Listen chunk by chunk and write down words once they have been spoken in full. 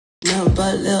Nothing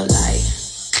but a little light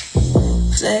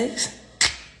flex.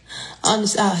 I'm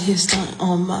just out here stunting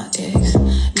on my ex.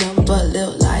 Nothing but a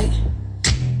little light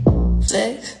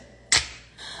flex.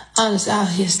 I'm just out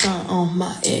here stunting on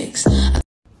my ex.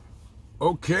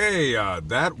 Okay,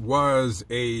 that was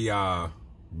a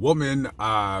woman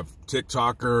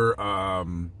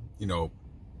TikToker, you know,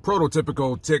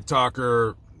 prototypical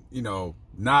TikToker, you know,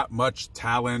 not much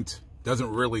talent, doesn't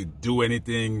really do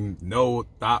anything, no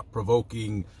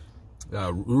thought-provoking,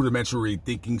 rudimentary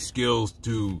thinking skills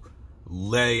to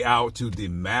lay out to the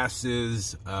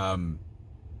masses.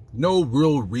 No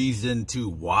real reason to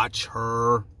watch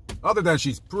her other than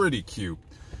she's pretty cute.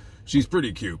 She's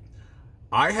pretty cute.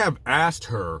 I have asked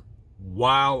her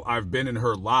while I've been in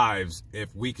her lives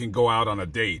if we can go out on a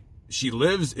date. She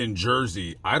lives in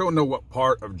Jersey. I don't know what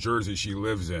part of Jersey she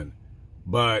lives in,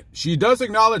 but she does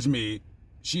acknowledge me.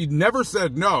 She never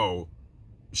said no.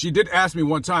 She did ask me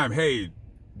one time, hey,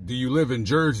 do you live in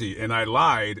Jersey? And I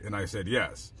lied and I said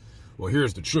yes. Well,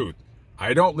 here's the truth.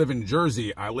 I don't live in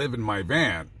Jersey. I live in my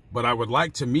van, but I would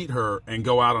like to meet her and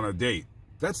go out on a date.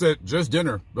 That's it. Just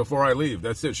dinner before I leave.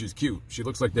 That's it. She's cute. She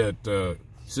looks like that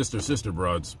sister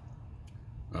broads.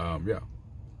 Yeah.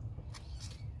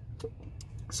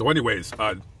 So anyways,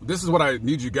 this is what I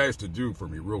need you guys to do for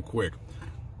me real quick.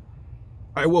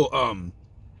 I will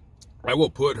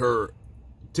put her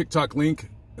TikTok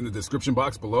link in the description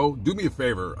box below. Do me a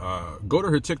favor. Go to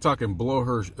her TikTok and blow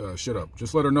her shit up.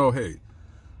 Just let her know, hey,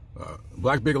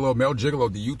 Black Bigelow, Male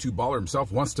Gigolo, the YouTube baller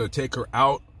himself, wants to take her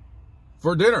out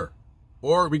for dinner.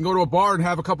 Or we can go to a bar and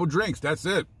have a couple drinks. That's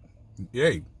it.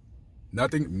 Yay.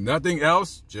 Nothing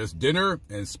else. Just dinner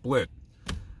and split.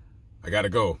 I gotta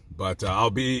go. But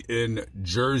I'll be in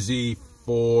Jersey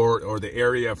or the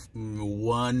area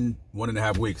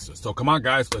 1.5 weeks. So come on,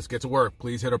 guys. Let's get to work.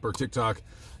 Please hit up her TikTok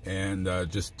and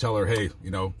just tell her, hey,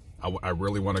 you know, I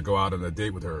really want to go out on a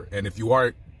date with her. And if you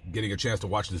are getting a chance to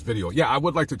watch this video, yeah, I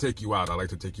would like to take you out. I'd like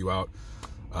to take you out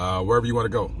wherever you want to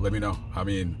go. Let me know. I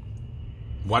mean,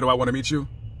 why do I want to meet you?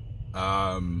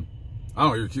 I don't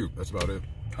know. You're cute. That's about it.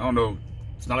 I don't know.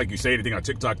 It's not like you say anything on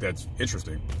TikTok that's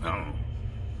interesting. I don't know.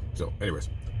 So anyways,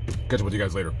 catch up with you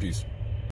guys later. Peace.